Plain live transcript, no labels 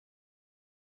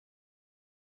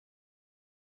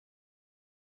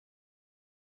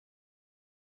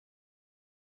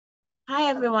Hi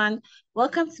everyone,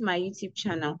 welcome to my YouTube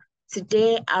channel.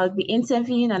 Today I'll be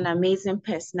interviewing an amazing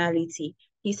personality.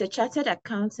 He's a chartered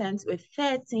accountant with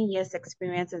 13 years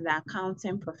experience in the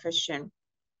accounting profession.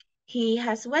 He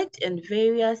has worked in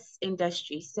various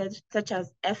industries such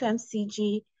as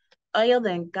FMCG, oil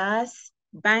and gas,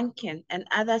 banking, and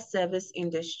other service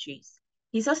industries.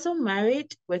 He's also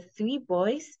married with 3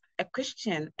 boys, a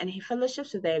Christian, and he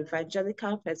fellowships with the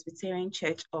Evangelical Presbyterian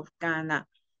Church of Ghana,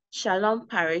 Shalom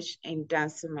Parish in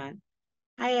Dansoman.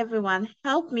 Hi everyone,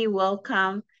 help me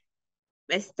welcome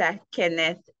Mr.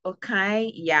 Kenneth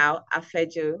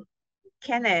Afedzo.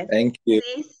 Kenneth, Thank you.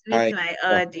 please meet Hi. my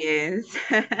audience.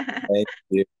 Thank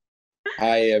you.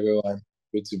 Hi, everyone.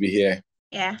 Good to be here.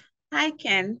 Yeah. Hi,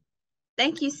 Ken.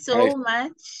 Thank you Hi. so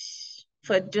much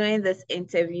for doing this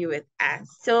interview with us.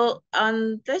 So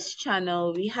on this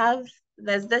channel,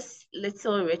 there's this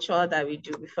little ritual that we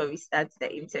do before we start the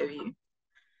interview.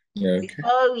 Okay.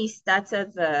 Before we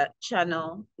started the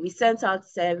channel, we sent out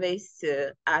surveys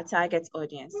to our target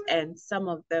audience, and some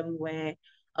of them were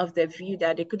of the view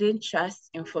that they couldn't trust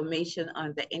information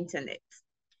on the internet.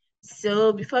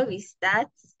 So before we start,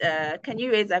 can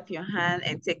you raise up your hand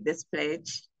and take this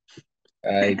pledge?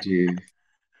 I do.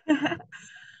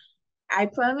 I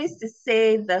promise to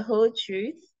say the whole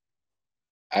truth,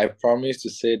 I promise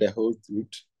to say the whole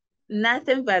truth,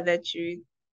 nothing but the truth.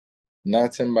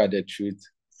 nothing but the truth.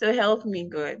 So help me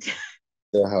God.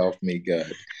 So help me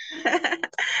God.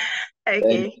 Okay.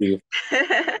 Thank you.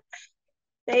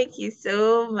 Thank you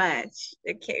so much.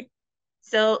 Okay.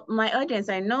 So my audience,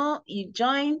 I know you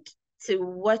joined to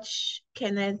watch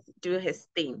Kenneth do his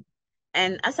thing.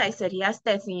 And as I said, he has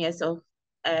 13 years of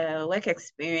work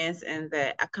experience in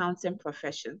the accounting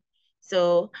profession.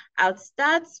 So I'll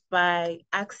start by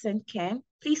asking Ken,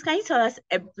 please, can you tell us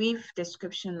a brief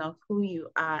description of who you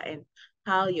are and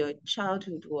how your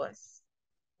childhood was?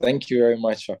 Thank you very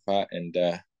much, Papa. And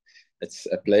it's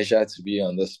a pleasure to be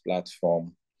on this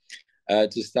platform.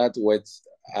 To start with,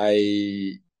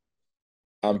 I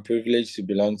am privileged to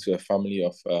belong to a family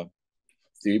of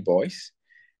 3 boys,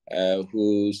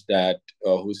 whose dad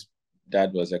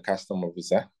was a custom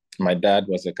officer. My dad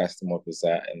was a custom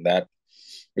officer, and that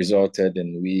resulted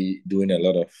in we doing a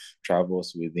lot of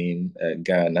travels within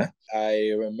Ghana.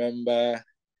 I remember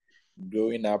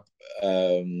growing up,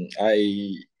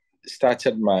 I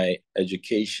started my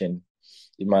education,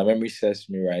 if my memory serves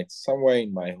me right, somewhere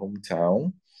in my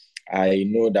hometown. I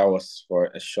know that was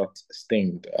for a short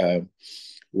stint,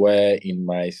 where in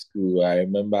my school, I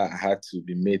remember I had to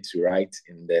be made to write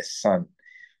in the sun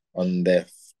on the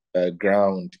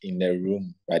ground in the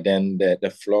room, but then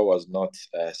the floor was not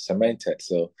cemented.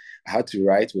 So I had to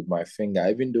write with my finger,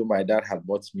 even though my dad had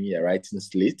bought me a writing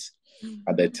slate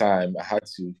at the time. I had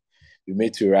to be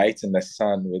made to write in the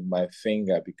sun with my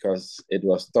finger because it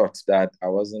was thought that I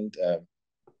wasn't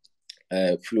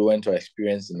fluent or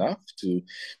experienced enough to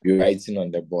be writing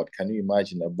on the board. Can you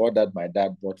imagine a board that my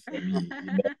dad bought for me?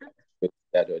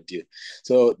 That ordeal.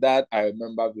 So that I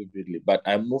remember vividly. But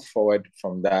I moved forward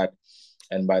from that,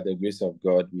 and by the grace of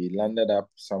God, we landed up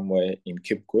somewhere in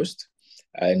Cape Coast,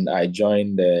 and I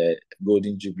joined the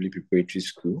Golden Jubilee Preparatory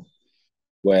School,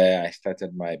 where I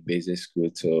started my basic school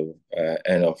till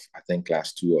end of, I think,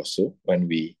 class 2 or so, when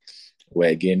we were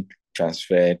again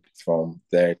transferred from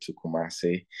there to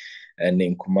Kumasi. And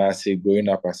in Kumasi, growing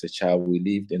up as a child, we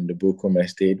lived in the Bokum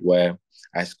Estate, where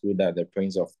I schooled at the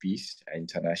Prince of Peace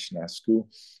International School.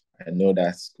 I know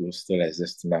that school still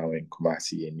exists now in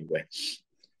Kumasi anyway.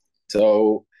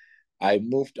 So I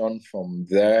moved on from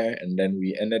there, and then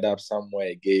we ended up somewhere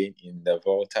again in the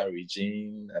Volta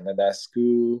region, another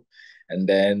school. And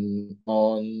then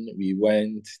on, we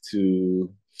went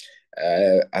to,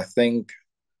 I think,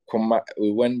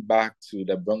 we went back to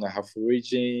the Brong-Ahafo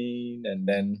region, and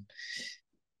then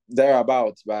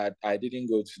thereabouts, but I didn't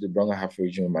go to the Brong-Ahafo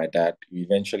region with my dad. We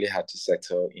eventually had to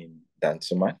settle in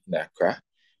Dansoman, in Accra,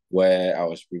 where I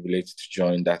was privileged to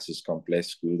join that is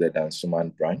Complex School, the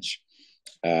Dansoman branch.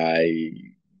 I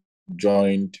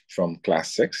joined from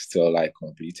class 6 till I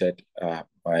completed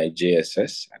my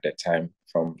JSS at the time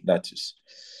from Datus.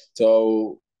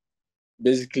 So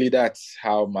basically, that's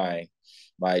how my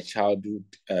childhood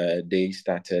day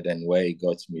started and where it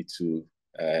got me to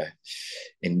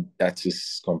in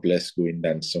Datus Complex School in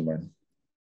Dansoman.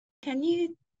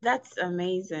 That's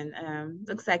amazing.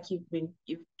 Looks like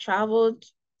you've traveled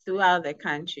throughout the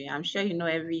country. I'm sure you know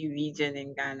every region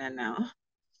in Ghana now.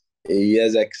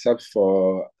 Yes, except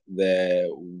for the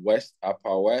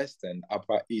upper west and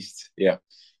upper east. Yeah,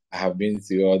 I have been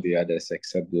through all the others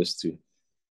except those 2.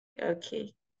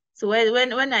 Okay. So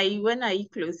when are you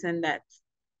closing that?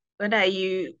 When are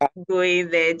you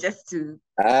going there just to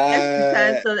Uh,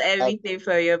 cancel um, everything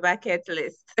from your bucket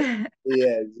list?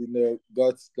 yes,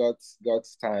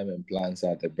 God's time and plans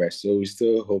are the best. So we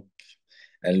still hope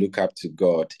and look up to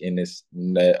God in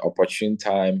the opportune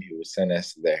time. He will send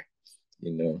us there.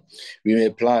 We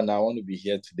may plan, I want to be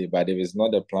here today, but if it's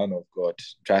not the plan of God,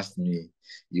 trust me,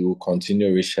 you will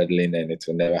continue rescheduling and it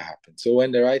will never happen. So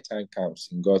when the right time comes,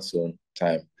 in God's own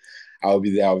time, I'll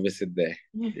be there, I'll visit there.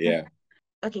 Yeah.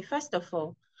 Okay, first of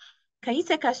all, can you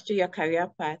take us through your career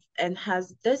path? And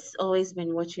has this always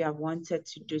been what you have wanted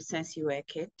to do since you were a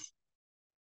kid?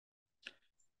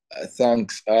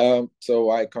 Thanks. So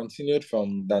I continued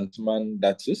from Dantuman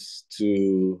Datus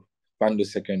to Pando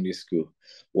Secondary School,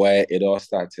 where it all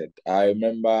started. I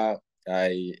remember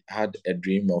I had a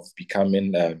dream of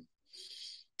becoming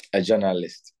a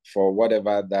journalist for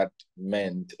whatever that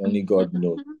meant. Only God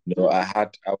knows. I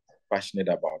was passionate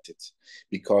about it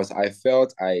because I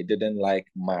felt I didn't like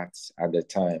maths at the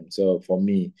time. So for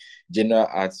me, general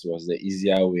arts was the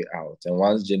easier way out. And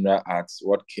once general arts,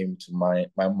 what came to my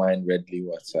mind readily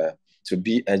was to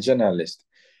be a journalist.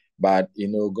 But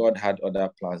God had other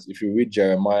plans. If you read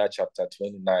Jeremiah chapter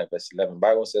 29, verse 11,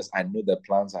 Bible says, I know the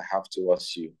plans I have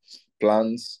towards you,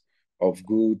 plans of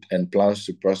good and plans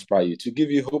to prosper you, to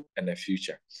give you hope and a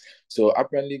future. So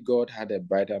apparently God had a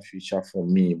brighter future for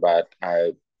me, but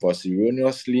I was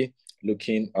erroneously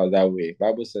looking other way.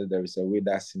 Bible says there is a way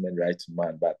that seemeth right to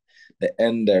man, but the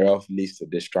end thereof leads to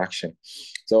destruction.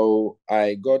 So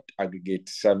I got aggregate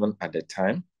 7 at the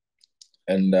time,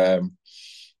 and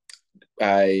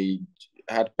I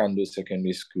had Pando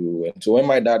Secondary School. And so when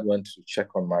my dad went to check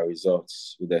on my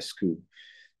results with the school,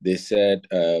 they said,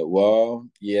 well,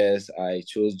 yes, I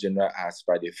chose general arts,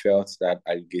 but they felt that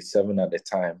I grade 7 at the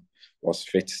time was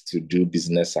fit to do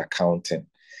business accounting.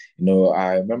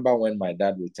 I remember when my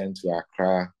dad returned to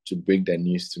Accra to break the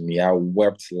news to me, I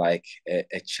wept like a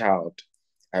child.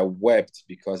 I wept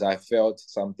because I felt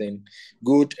something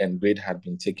good and great had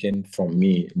been taken from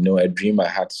me. A dream I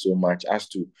had so much. As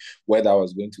to whether I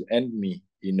was going to end me,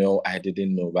 I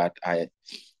didn't know, but I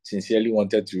sincerely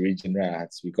wanted to read general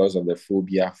arts because of the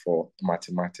phobia for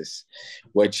mathematics,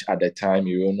 which at the time,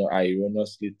 I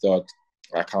erroneously thought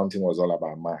accounting was all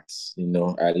about maths.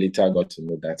 I later got to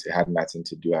know that it had nothing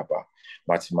to do about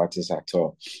mathematics at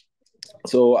all.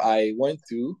 So I went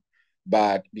through,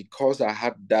 but because I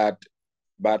had that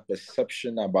bad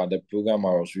perception about the program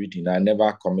I was reading, I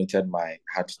never committed my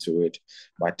heart to it,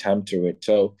 my time to it.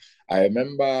 So I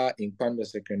remember in Kwanda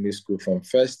Secondary School from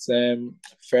first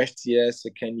year,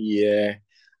 second year,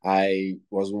 I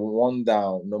was worn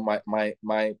down.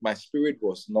 My spirit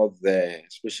was not there,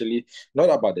 especially not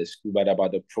about the school, but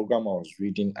about the program I was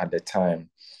reading at the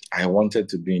time. I wanted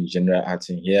to be in general arts,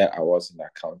 and here I was in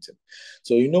accounting.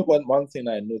 So what? One thing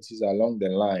I noticed along the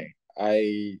line,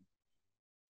 I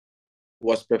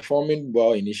was performing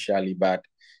well initially, but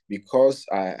because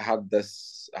I had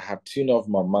tuned off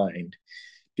my mind,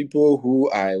 people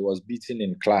who I was beating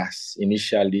in class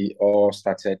initially all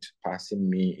started passing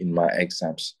me in my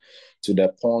exams to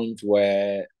the point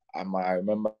where I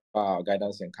remember our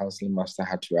guidance and counseling master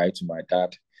had to write to my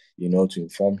dad, to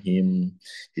inform him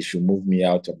he should move me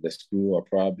out of the school or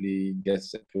probably get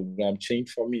the program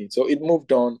changed for me. So it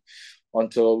moved on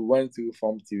until we went through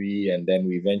Form 3 and then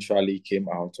we eventually came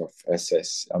out of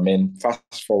SS. I mean,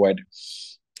 fast forward,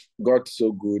 got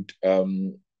so good.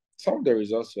 Some of the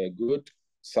results were good,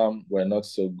 some were not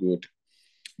so good.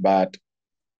 But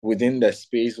within the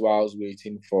space while I was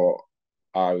waiting for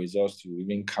our results to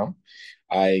even come,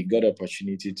 I got the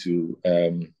opportunity to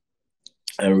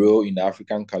enroll in the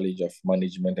African College of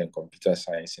Management and Computer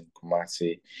Science in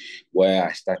Kumasi, where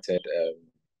I started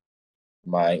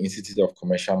my Institute of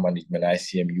Commercial Management,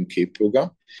 ICM UK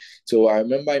program. So I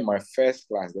remember in my first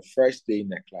class, the first day in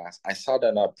the class, I sat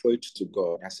and I prayed to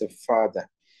God. I said, Father,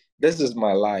 this is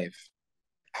my life.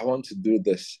 I want to do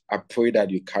this. I pray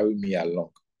that you carry me along.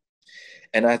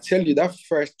 And I tell you, that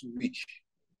first week,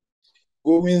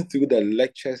 going through the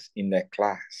lectures in the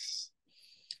class,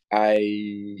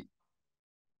 I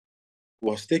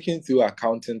was taking through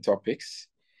accounting topics.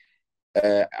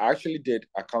 I actually did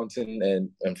accounting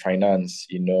and finance,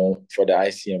 for the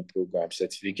ICM program,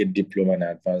 certificate diploma and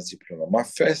advanced diploma. My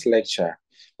first lecture,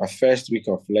 my first week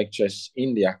of lectures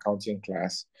in the accounting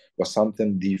class was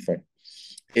something different.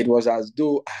 It was as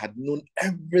though I had known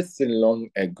everything long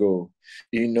ago,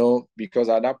 because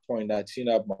at that point I tuned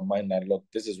up my mind that, look,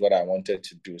 this is what I wanted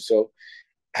to do. So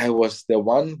I was the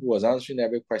one who was answering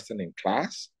every question in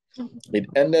class. It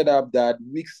ended up that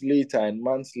weeks later and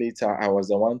months later, I was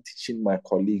the one teaching my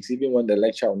colleagues. Even when the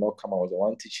lecture would not come, I was the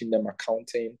one teaching them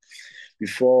accounting.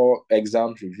 Before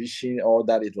exam revision, all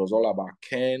that, it was all about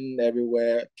Ken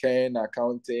everywhere, Ken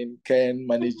accounting, Ken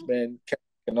management, Ken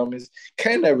economics,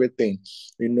 Ken everything,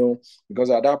 because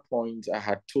at that point I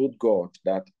had told God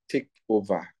that take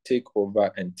over,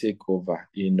 and take over.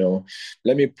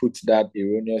 Let me put that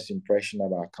erroneous impression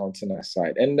about accounting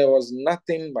aside. And there was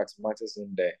nothing mathematics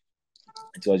in there.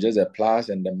 It was just a plus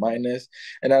and the minus,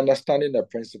 and understanding the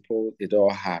principle it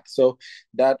all had. So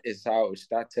that is how it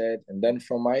started. And then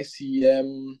from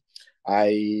ICM,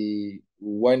 I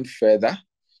went further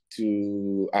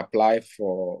to apply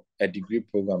for a degree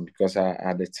program because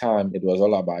at the time it was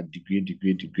all about degree.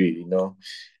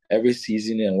 Every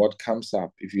season and what comes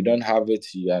up. If you don't have it,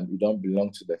 you don't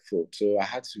belong to the field. So I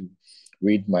had to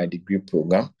read my degree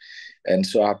program. And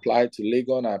so I applied to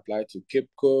Legon, I applied to Cape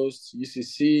Coast,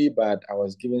 UCC, but I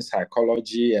was given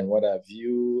psychology and what have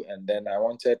you. And then I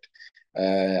wanted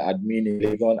admin in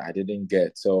Legon, I didn't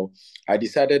get. So I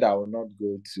decided I would not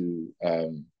go to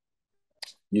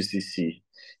UCC.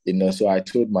 So I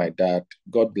told my dad,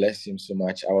 God bless him so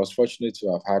much. I was fortunate to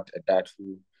have had a dad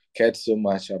who cared so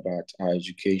much about our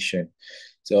education.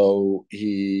 So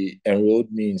he enrolled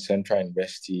me in Central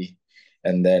University.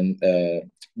 And then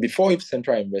before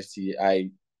Central University,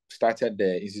 I started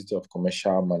the Institute of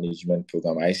Commercial Management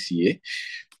Program, ICA,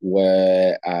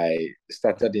 where I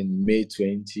started in May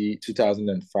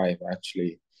 2005,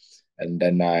 actually. And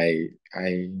then I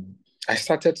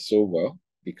started so well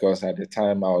because at the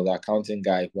time I was an accounting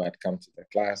guy who had come to the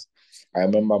class. I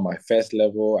remember my first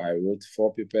level, I wrote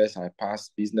 4 papers. I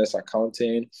passed business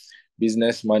accounting,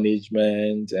 business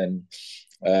management, and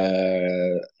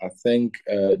I think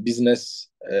law.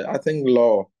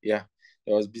 Yeah,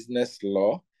 there was business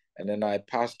law. And then I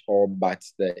passed all but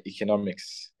the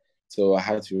economics. So I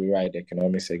had to rewrite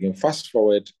economics again. Fast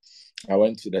forward, I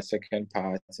went to the second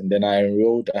part, and then I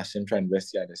enrolled at Central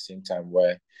University at the same time,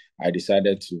 where I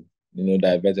decided to,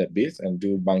 divert a bit and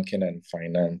do banking and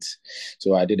finance.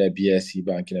 So I did a BSc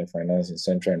banking and finance in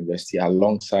Central University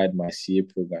alongside my CA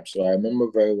program. So I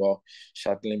remember very well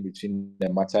shuttling between the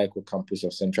Mataiko campus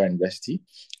of Central University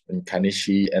in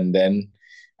Kanishi, and then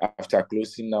after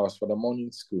closing, I was for the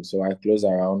morning school. So I closed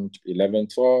around 11,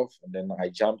 12, and then I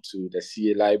jumped to the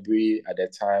CA library at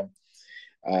that time,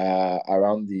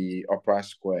 around the Opera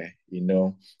Square,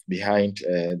 behind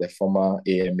the former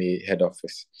AMA head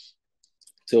office.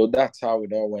 So that's how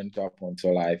it all went up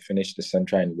until I finished the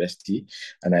Central University,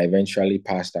 and I eventually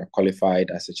passed. I qualified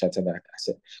as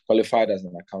qualified as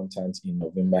an accountant in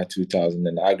November 2000,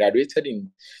 and I graduated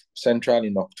in Central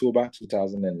in October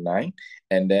 2009,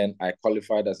 and then I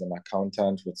qualified as an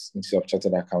accountant with Institute of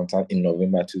Chartered Accountant in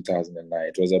November 2009.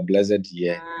 It was a blessed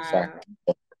year, in fact,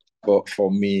 for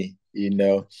me.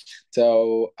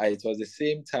 So it was the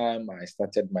same time I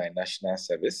started my national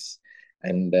service,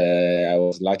 and I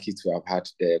was lucky to have had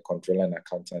the Controller and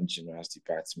Accountant General's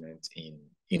Department in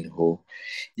Ho.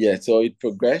 Yeah, so it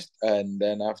progressed, and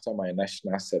then after my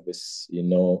national service,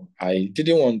 I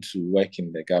didn't want to work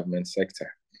in the government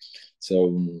sector.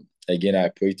 So again, I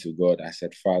prayed to God. I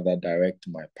said, Father, direct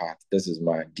my path. This is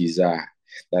my desire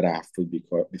that I have put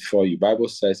before you. Bible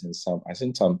says in Psalm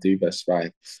 3 verse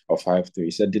 5 or 5:3,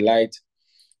 it said, delight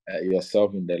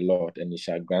yourself in the Lord, and he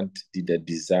shall grant thee the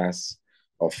desires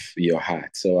of your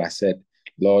heart. So I said,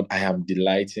 Lord, I am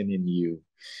delighting in you.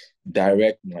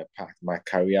 Direct my path, my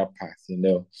career path.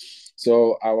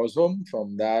 So I was home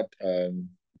from that.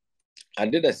 I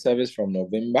did a service from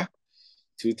November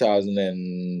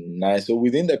 2009. So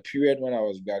within the period when I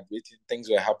was graduating, things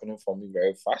were happening for me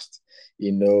very fast,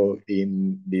 in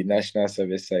the national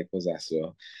service cycles as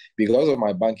well. Because of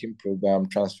my banking program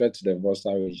transferred to the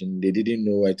Vosta region, they didn't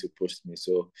know where to post me.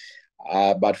 So,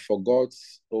 but for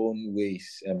God's own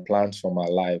ways and plans for my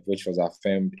life, which was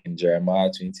affirmed in Jeremiah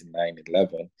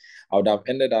 29:11, I would have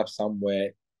ended up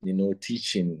somewhere,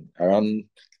 teaching around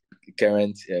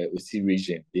current OC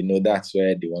region. That's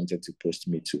where they wanted to post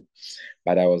me to.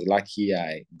 But I was lucky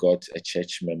I got a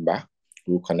church member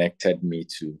who connected me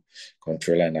to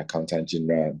Controller and Accountant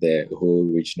General, the whole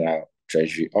regional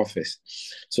treasury office.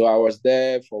 So I was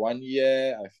there for 1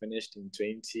 year. I finished in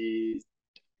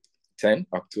 2010,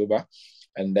 October.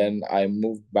 And then I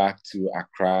moved back to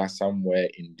Accra somewhere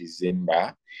in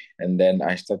December. And then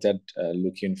I started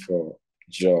looking for a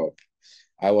job.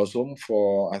 I was home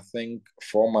for, I think,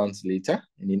 4 months later.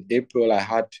 And in April, I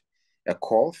had a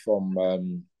call from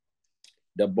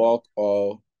the bulk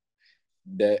oil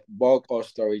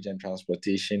storage and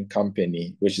transportation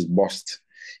company, which is BOST.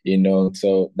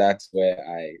 So that's where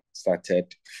I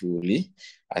started fully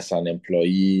as an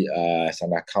employee, as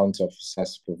an account officer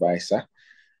supervisor.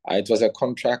 It was a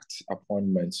contract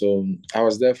appointment. So I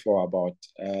was there for about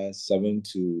 7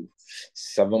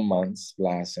 months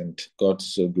plus, and got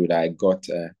so good. I got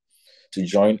to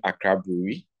join Accra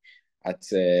Brewery at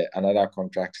another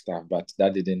contract staff, but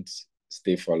that didn't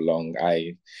stay for long.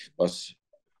 I was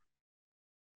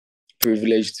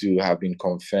privileged to have been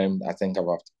confirmed, I think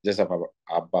about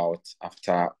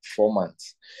after 4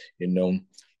 months, you know.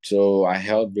 So I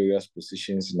held various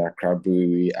positions in Accra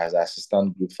Brewery as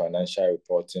assistant group financial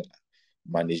reporting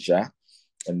manager,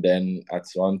 and then at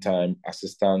one time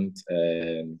assistant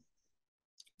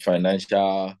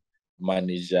financial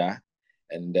manager,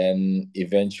 and then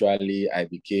eventually I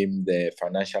became the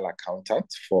financial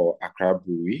accountant for Accra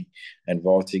Brewery and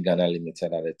Vaulty Ghana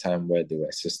Limited at the time, where they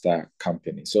were sister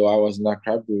companies. So I was in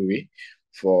Accra Brewery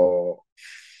for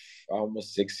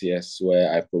almost 6 years,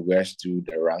 where I progressed through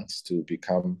the ranks to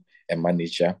become a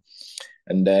manager.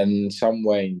 And then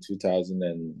somewhere in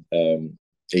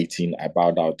 2018, I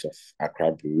bowed out of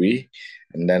Accra Brewery,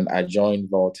 and then I joined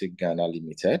Vaulty Ghana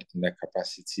Limited in the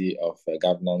capacity of a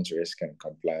governance, risk, and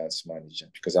compliance manager,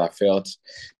 because I felt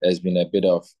there's been a bit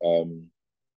of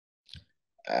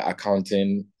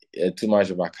accounting, too much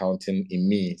of accounting in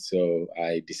me. So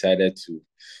I decided to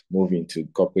move into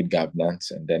corporate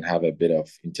governance and then have a bit of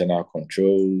internal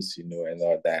controls, and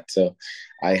all that. So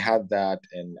I had that,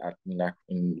 and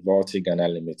in Vaulty Ghana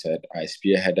Limited, I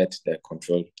spearheaded the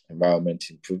control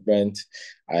environment improvement.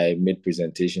 I made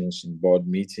presentations in board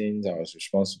meetings. I was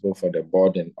responsible for the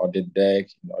board and audit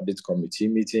deck, and audit committee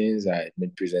meetings. I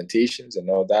made presentations and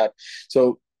all that.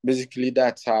 So basically,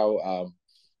 that's how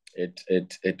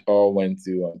it all went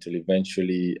through until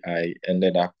eventually I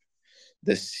ended up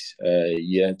this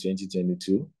year,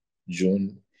 2022,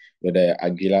 June, with the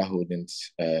Aguila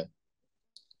Holdings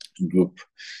group.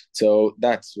 So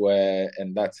that's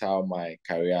that's how my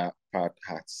career path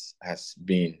has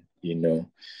been.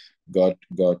 God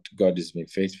has been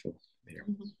faithful. Yeah.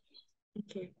 Mm-hmm.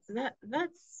 Okay, so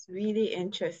that's really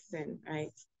interesting,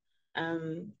 right?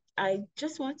 I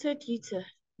just wanted you to,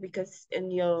 because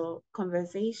in your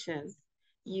conversation,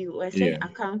 you were saying Yeah.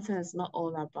 accounting is not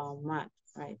all about math,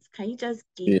 right? Can you just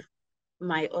Yeah. give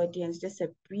my audience just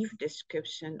a brief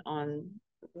description on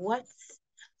what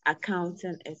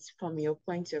accounting is from your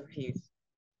point of view?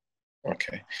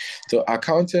 Okay. So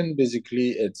accounting,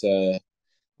 basically, it's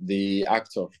the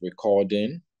act of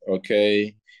recording,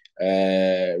 okay,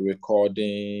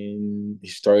 recording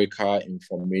historical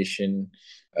information,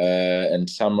 and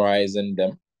summarizing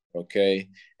them, okay,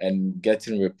 and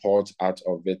getting reports out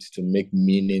of it to make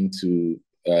meaning to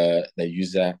the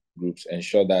user groups,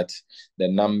 ensure that the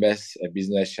numbers a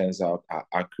business sends out are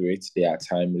accurate, they are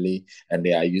timely, and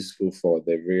they are useful for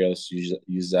the various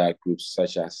user groups,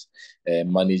 such as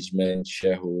management,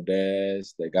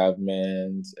 shareholders, the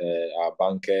government, our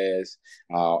bankers,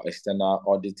 our external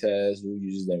auditors who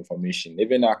use the information,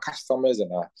 even our customers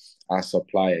and our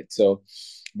suppliers. So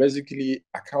basically,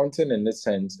 accounting in this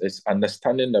sense is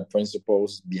understanding the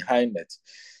principles behind it.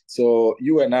 So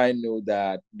you and I know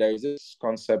that there is this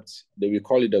concept that we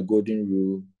call it the golden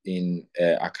rule in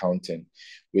accounting,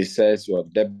 which says you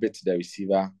debit the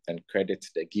receiver and credit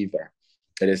the giver.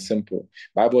 It is simple.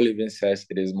 Bible even says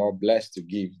it is more blessed to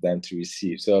give than to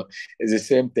receive. So it's the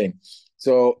same thing.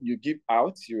 So you give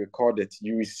out, you record it.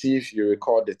 You receive, you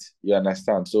record it. You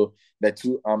understand? So the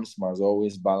two arms must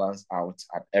always balance out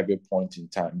at every point in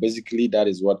time. Basically, that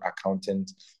is what accountant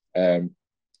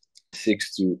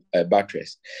seeks to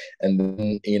buttress. And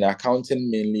then in accounting,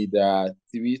 mainly there are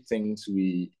three things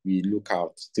we look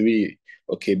out. Three,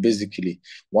 okay, basically.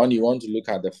 One, you want to look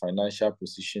at the financial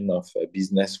position of a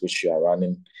business which you are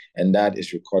running, and that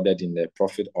is recorded in the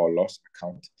profit or loss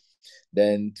account.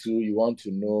 Then two, you want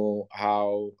to know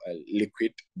how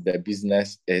liquid the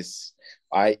business is,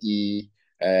 i.e.,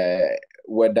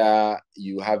 whether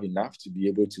you have enough to be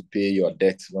able to pay your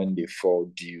debt when they fall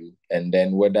due, and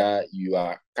then whether you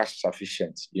are cash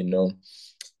sufficient,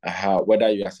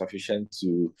 whether you are sufficient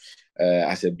to,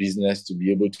 as a business, to be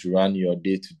able to run your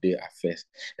day-to-day affairs.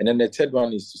 And then the third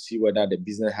one is to see whether the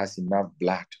business has enough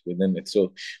blood within it.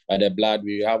 So by the blood,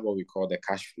 we have what we call the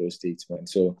cash flow statement.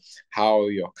 So how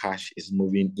your cash is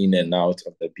moving in and out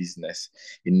of the business.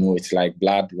 It's like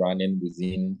blood running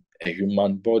within a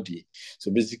human body.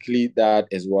 So basically, that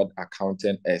is what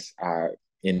accounting is,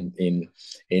 in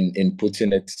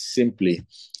putting it simply.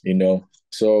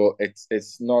 So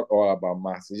it's not all about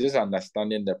math. It's just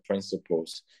understanding the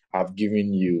principles I've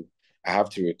given you. I have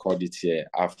to record it here.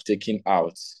 I've taken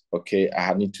out. Okay,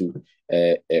 I need to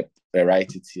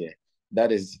write it here.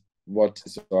 That is what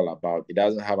it's all about. It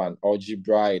doesn't have an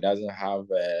algebra. It doesn't have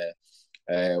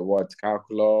what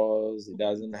calculus. It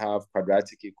doesn't have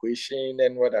quadratic equation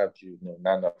and what have you. No,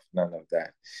 none of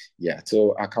that. Yeah.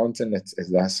 So accounting is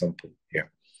that simple. Yeah.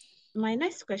 My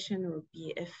next question would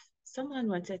be, if someone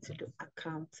wanted to do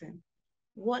accounting,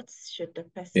 what should the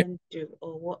Yeah. person do,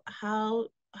 or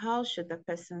how should the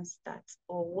person start,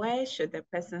 or where should the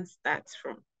person start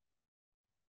from?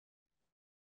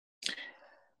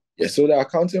 Yeah, so the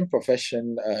accounting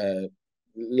profession,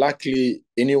 luckily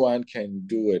anyone can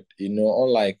do it.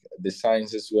 Unlike the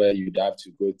sciences where you'd have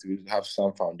to go through, have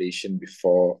some foundation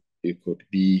before you could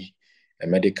be a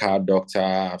medical doctor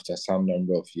after some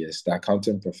number of years. The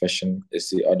accounting profession is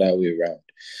the other way around.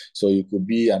 So you could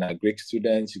be an agric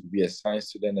student, you could be a science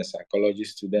student, a psychology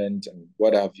student, and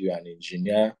what have you, an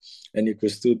engineer, and you could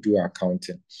still do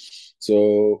accounting.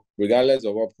 So regardless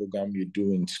of what program you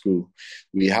do in school,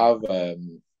 we have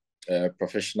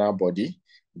professional body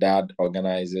that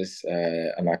organizes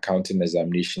an accounting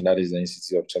examination. That is the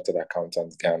Institute of Chartered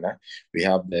Accountants Ghana. We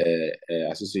have the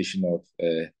Association of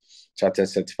Chartered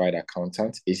Certified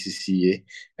Accountants, ACCA,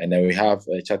 and then we have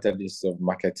a Chartered Institute of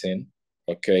Marketing,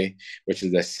 okay, which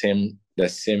is the same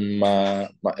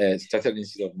Chartered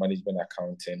Institute of Management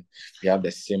Accounting. We have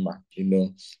the SEMA.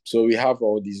 So we have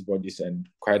all these bodies and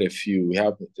quite a few. We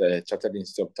have the Chartered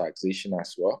Institute of Taxation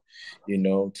as well,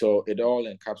 so it all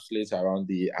encapsulates around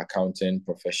the accounting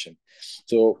profession.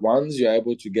 So once you're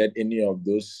able to get any of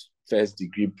those first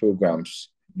degree programs,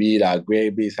 be it agri,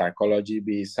 be it psychology,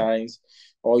 be it science,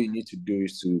 all you need to do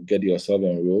is to get yourself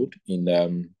enrolled in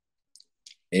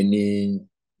any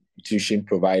tuition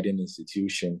providing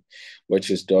institution,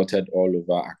 which is dotted all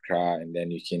over Accra, and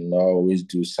then you can always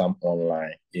do some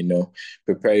online.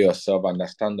 Prepare yourself,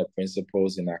 understand the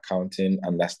principles in accounting,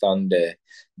 understand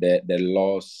the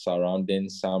laws surrounding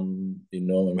some.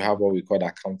 We have what we call the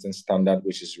accounting standard,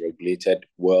 which is regulated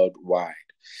worldwide.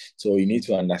 So you need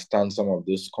to understand some of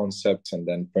those concepts and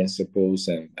then principles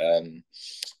and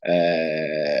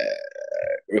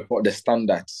report the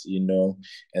standards,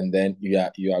 and then you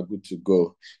are good to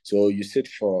go. So you sit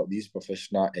for these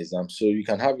professional exams. So you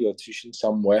can have your tuition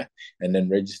somewhere and then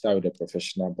register with a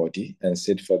professional body and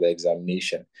sit for the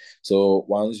examination. So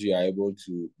once you are able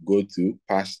to go through,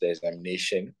 pass the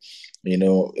examination,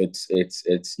 it's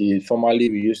formerly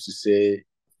we used to say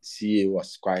CA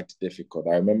was quite difficult.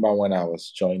 I remember when I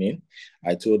was joining,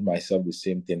 I told myself the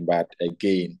same thing, but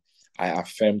again, I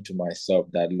affirmed to myself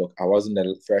that, look, I wasn't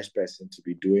the first person to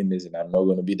be doing this and I'm not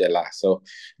going to be the last. So,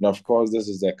 and of course, this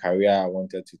is the career I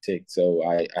wanted to take. So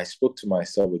I spoke to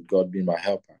myself with God being my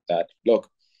helper that, look,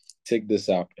 take this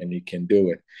up and you can do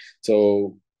it.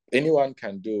 So anyone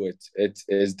can do it. It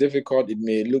is difficult. It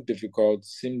may look difficult,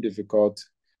 seem difficult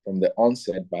from the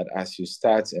onset, but as you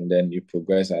start and then you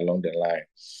progress along the line,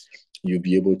 you'll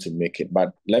be able to make it.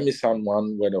 But let me sound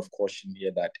one word of caution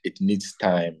here that it needs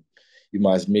time. You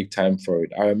must make time for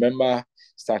it. I remember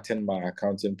starting my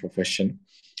accounting profession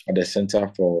at the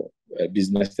Center for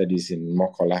Business Studies in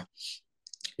Mokola,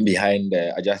 behind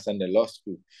adjacent the law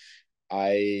school.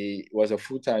 I was a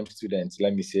full-time student,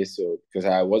 let me say so, because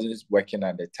I wasn't working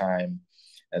at the time.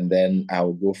 And then I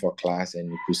would go for class and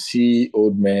you could see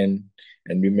old men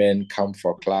and women come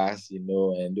for class, and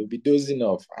they'll be dozing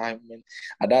off. I mean,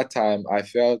 at that time, I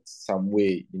felt some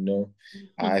way,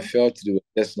 I felt they were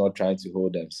just not trying to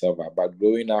hold themselves up. But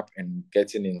growing up and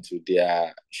getting into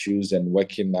their shoes and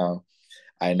working now,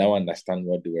 I now understand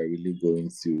what they were really going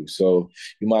through. So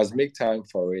you must make time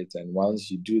for it. And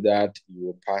once you do that, you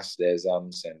will pass the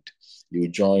exams and you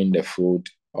join the fold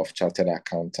of chartered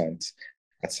accountants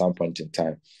at some point in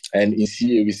time. And in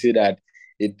CA, we say that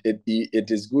it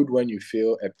is good when you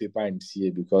fail a paper in CA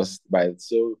because by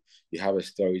so you have a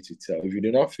story to tell. If you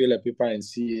do not fail a paper in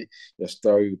CA, your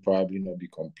story will probably not be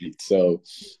complete. So,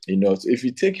 so if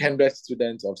you take 100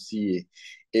 students of CA,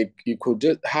 you could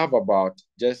just have about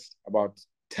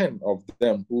 10 of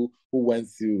them who went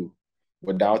through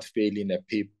without failing a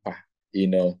paper.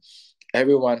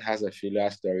 Everyone has a failure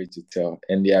story to tell,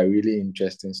 and they are really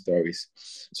interesting stories.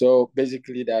 So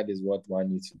basically, that is what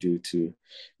one needs to do to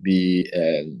be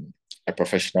a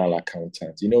professional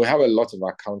accountant. We have a lot of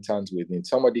accountants within.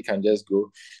 Somebody can just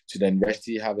go to the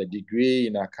university, have a degree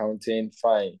in accounting,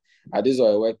 fine. At this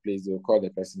or a workplace, they'll call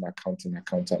the person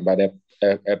accountant. But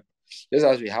just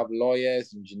as we have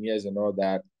lawyers, engineers, and all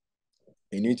that,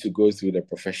 you need to go through the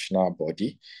professional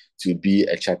body to be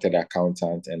a chartered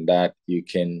accountant, and that you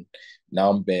can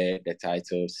now bear the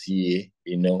title CA,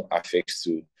 affixed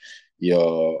to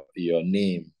your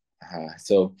name.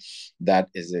 So that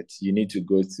is it. You need to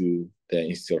go through the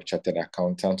Institute of Chartered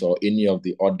Accountant or any of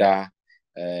the other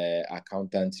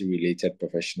accountancy-related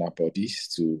professional bodies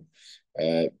to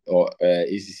or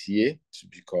ACCA to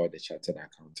be called a chartered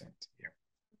accountant. Yeah.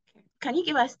 Can you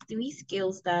give us 3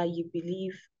 skills that you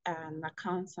believe an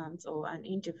accountant or an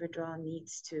individual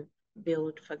needs to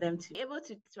build for them to be able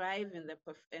to thrive in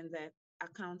the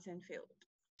accounting field?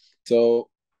 So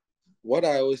what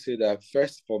I always say that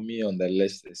first for me on the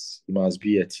list is you must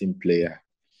be a team player.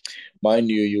 Mind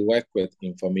you, you work with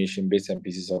information, bits and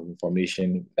pieces of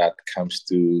information that comes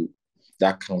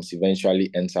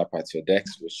eventually ends up at your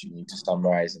desk, which you need to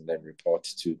summarize and then report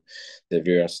to the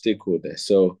various stakeholders.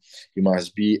 So you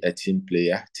must be a team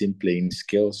player, team playing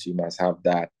skills. You must have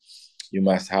that. You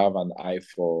must have an eye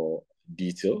for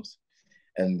details.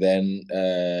 And then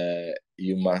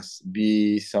you must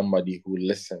be somebody who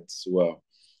listens well,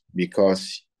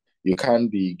 because you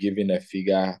can't be given a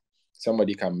figure.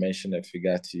 Somebody can mention a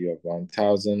figure to you of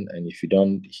 1,000, and if you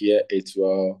don't hear it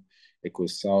well, it could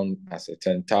sound as a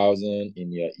 10,000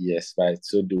 in your ears. By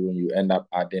so doing, you end up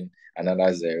adding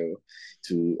another zero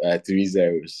to 3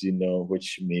 zeros,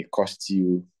 which may cost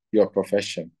you your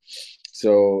profession.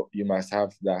 So you must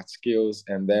have that skills,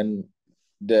 and then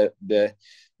the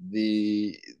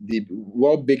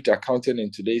well-baked accountant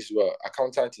in today's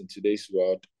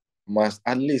world must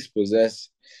at least possess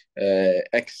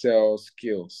Excel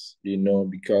skills,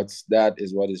 because that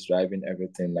is what is driving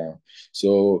everything now.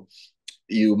 So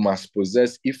you must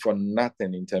possess, if for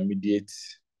nothing, intermediate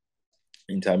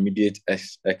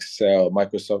Excel,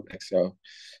 Microsoft Excel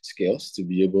skills to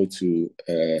be able to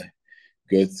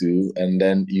go through. And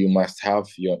then you must have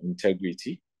your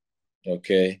integrity.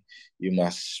 Okay, you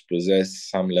must possess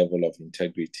some level of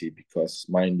integrity, because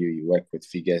mind you, you work with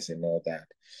figures and all that.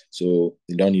 So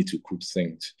you don't need to cook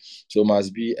things. So you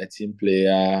must be a team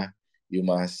player. You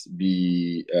must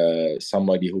be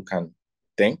somebody who can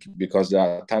think, because there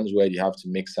are times where you have to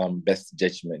make some best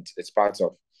judgment. It's part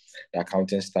of the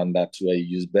accounting standards where you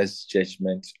use best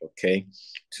judgment, okay,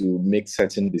 to make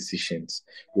certain decisions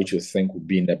which you think would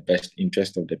be in the best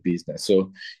interest of the business.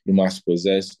 So you must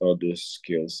possess all those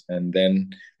skills. And then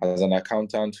as an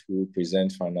accountant who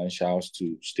presents financials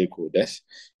to stakeholders,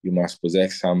 you must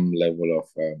possess some level of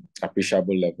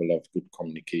appreciable level of good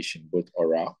communication, both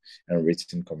oral and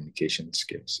written communication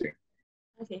skills. Yeah.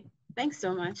 Okay, thanks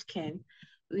so much, Ken.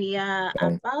 We are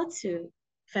about to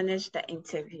finish the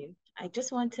interview. I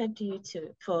just wanted you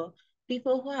to, for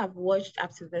people who have watched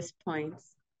up to this point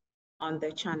on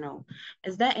the channel,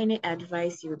 is there any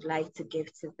advice you would like to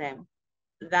give to them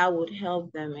that would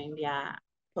help them in their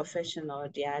profession or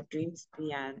their dream to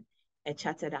be a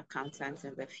chartered accountant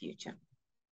in the future?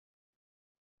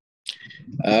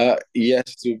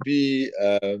 Yes, to be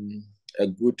a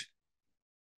good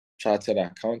chartered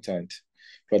accountant,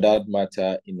 for that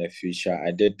matter, in the future,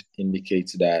 I did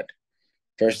indicate that,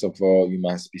 first of all, you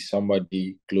must be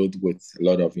somebody clothed with a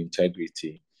lot of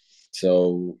integrity.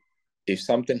 So if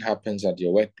something happens at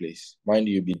your workplace, mind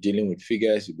you, you'll be dealing with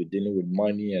figures, you'll be dealing with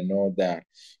money and all that.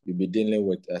 You'll be dealing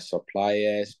with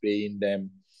suppliers, paying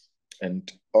them,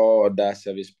 and all other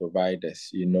service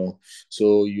providers,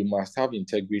 So you must have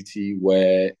integrity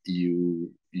where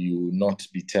you not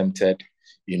be tempted,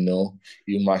 You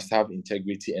must have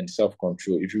integrity and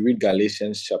self-control. If you read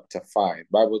Galatians chapter 5,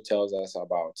 Bible tells us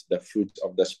about the fruit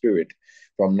of the Spirit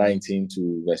from 19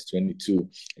 to verse 22.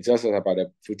 It tells us about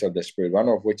the fruit of the Spirit, one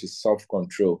of which is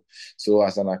self-control. So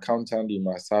as an accountant, you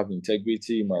must have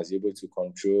integrity. You must be able to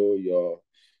control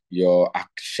your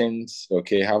actions,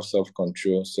 okay, have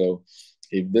self-control. So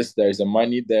if there is a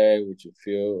money there which you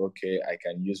feel, okay, I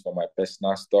can use for my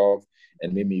personal stuff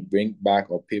and maybe bring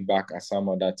back or pay back at some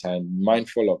other time,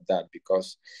 mindful of that,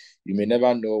 because you may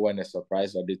never know when a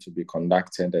surprise audit will be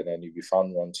conducted and then you'll be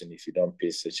found wanting if you don't pay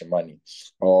such money,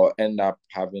 or end up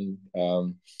having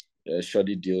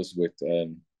shoddy deals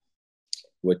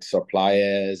with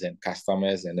suppliers and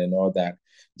customers and then all that,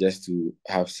 just to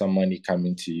have some money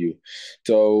coming to you.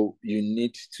 So you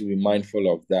need to be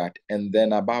mindful of that. And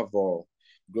then above all,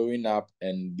 growing up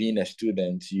and being a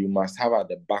student, you must have at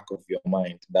the back of your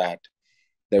mind that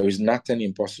there is nothing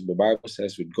impossible. The Bible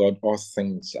says with God, all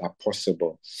things are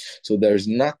possible. So there is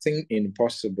nothing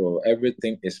impossible.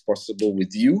 Everything is possible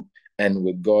with you and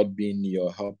with God being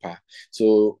your helper.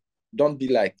 So don't be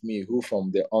like me, who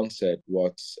from the onset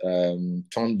was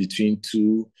torn between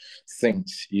two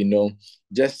things.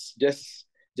 Just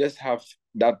have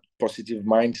that positive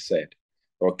mindset.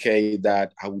 Okay,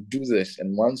 that I will do this,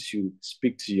 and once you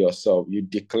speak to yourself, you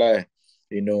declare.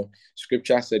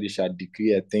 Scripture said, you shall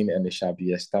decree a thing and it shall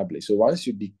be established. So once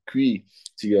you decree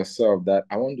to yourself that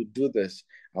I want to do this,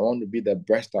 I want to be the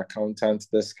best accountant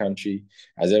this country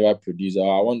has ever produced,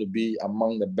 or I want to be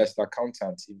among the best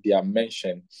accountants if they are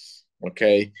mentioned,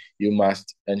 Okay, you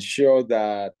must ensure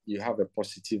that you have a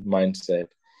positive mindset.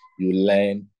 You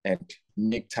learn and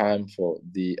make time for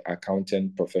the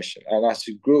accounting profession. And as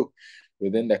you grow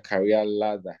within the career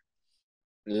ladder,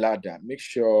 make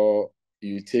sure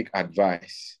you take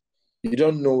advice. You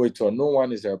don't know it all. No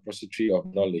one is a repository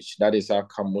of knowledge. That is how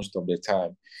come most of the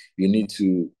time you need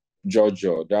to judge.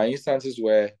 There are instances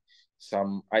where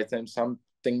some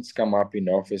things come up in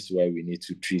the office where we need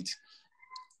to treat.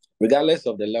 Regardless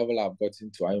of the level I've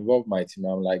gotten to, I involve my team.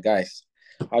 I'm like, guys,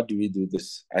 how do we do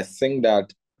this? I think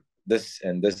that this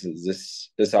and this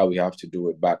is how we have to do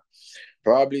it. But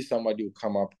probably somebody will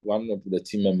come up, one of the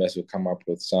team members will come up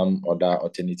with some other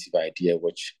alternative idea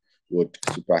which would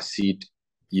supersede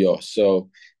yours.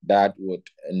 So that would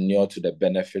inure to the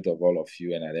benefit of all of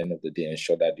you, and at the end of the day,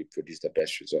 ensure that you produce the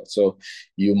best result. So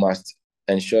you must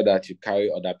ensure that you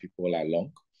carry other people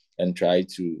along and try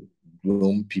to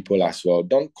groom people as well.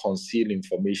 Don't conceal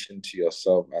information to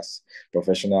yourself as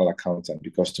professional accountant,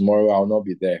 because tomorrow I'll not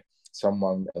be there.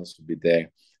 Someone else will be there,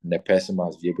 and the person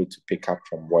must be able to pick up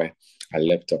from where I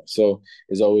left off. So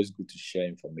it's always good to share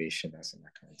information as an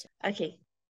accountant. Okay.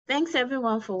 Thanks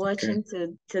everyone for watching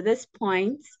to this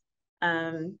point.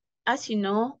 As you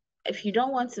know, if you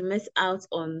don't want to miss out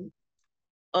on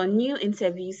new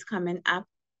interviews coming up,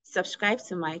 subscribe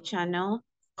to my channel.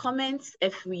 Comment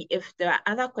if there are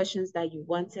other questions that you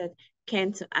wanted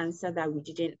Ken to answer that we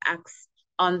didn't ask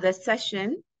on the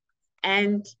session,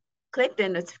 and click the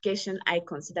notification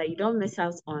icon so that you don't miss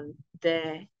out on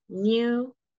the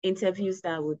new interviews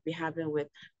that we'll be having with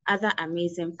other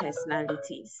amazing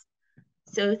personalities.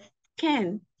 So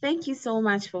Ken, thank you so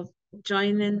much for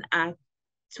joining us,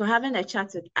 for having a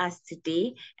chat with us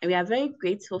today. And we are very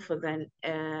grateful for the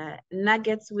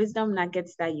wisdom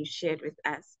nuggets that you shared with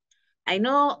us. I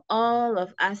know all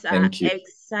of us are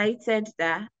excited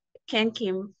that Ken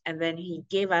came and then he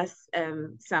gave us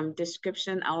some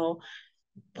description or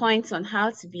points on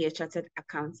how to be a chartered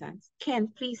accountant. Ken,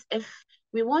 please, if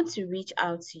we want to reach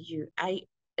out to you,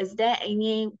 is there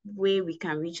any way we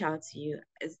can reach out to you?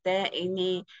 Is there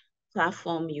any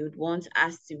platform you would want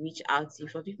us to reach out to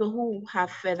for people who have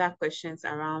further questions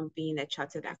around being a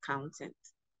chartered accountant?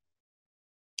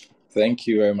 Thank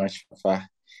you very much, Fafa.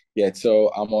 Yeah, so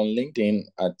I'm on LinkedIn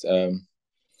at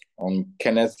on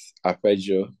Kenneth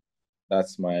Afedzo.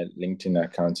 That's my LinkedIn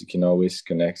account. You can always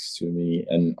connect to me.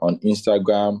 And on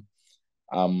Instagram,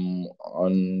 I'm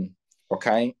on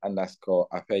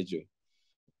Okai_Afedzo.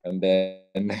 And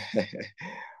then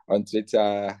on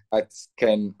Twitter, at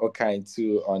Ken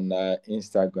Okai2 on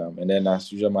Instagram. And then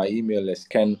as usual, my email is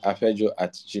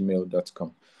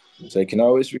kenafedzo@gmail.com. So you can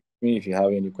always reach me if you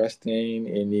have any question,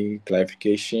 any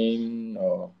clarification,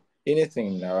 or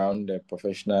anything around the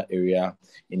professional area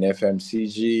in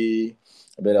FMCG,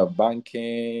 a bit of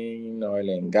banking, oil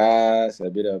and gas,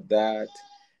 a bit of that,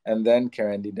 and then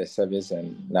currently the service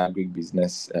and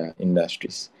agri-business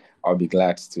industries. I'll be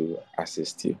glad to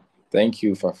assist you. Thank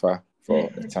you, Fafa, for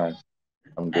the time.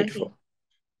 I'm grateful. Okay.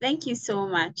 Thank you so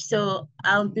much. So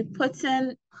I'll be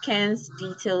putting Ken's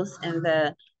details in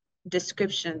the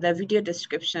description, the video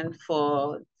description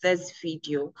for this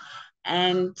video.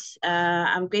 And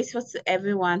I'm grateful to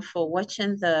everyone for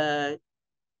watching the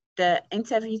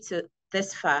interview to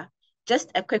this far. Just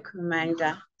a quick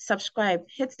reminder, subscribe,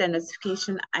 hit the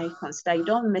notification icon so that you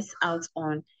don't miss out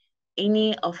on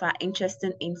any of our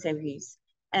interesting interviews.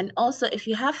 And also, if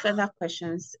you have further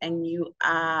questions and you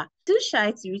are too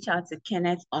shy to reach out to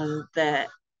Kenneth on the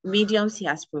mediums he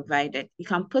has provided, you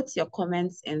can put your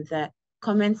comments in the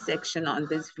comment section on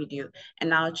this video,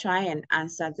 and I'll try and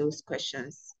answer those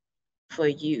questions for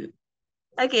you.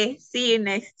 Okay, see you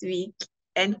next week.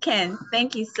 And Ken,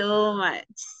 thank you so much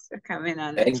for coming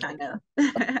on the channel.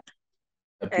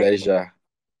 A pleasure.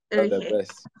 Okay. All the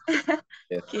best.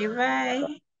 Okay,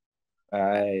 bye.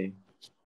 Bye.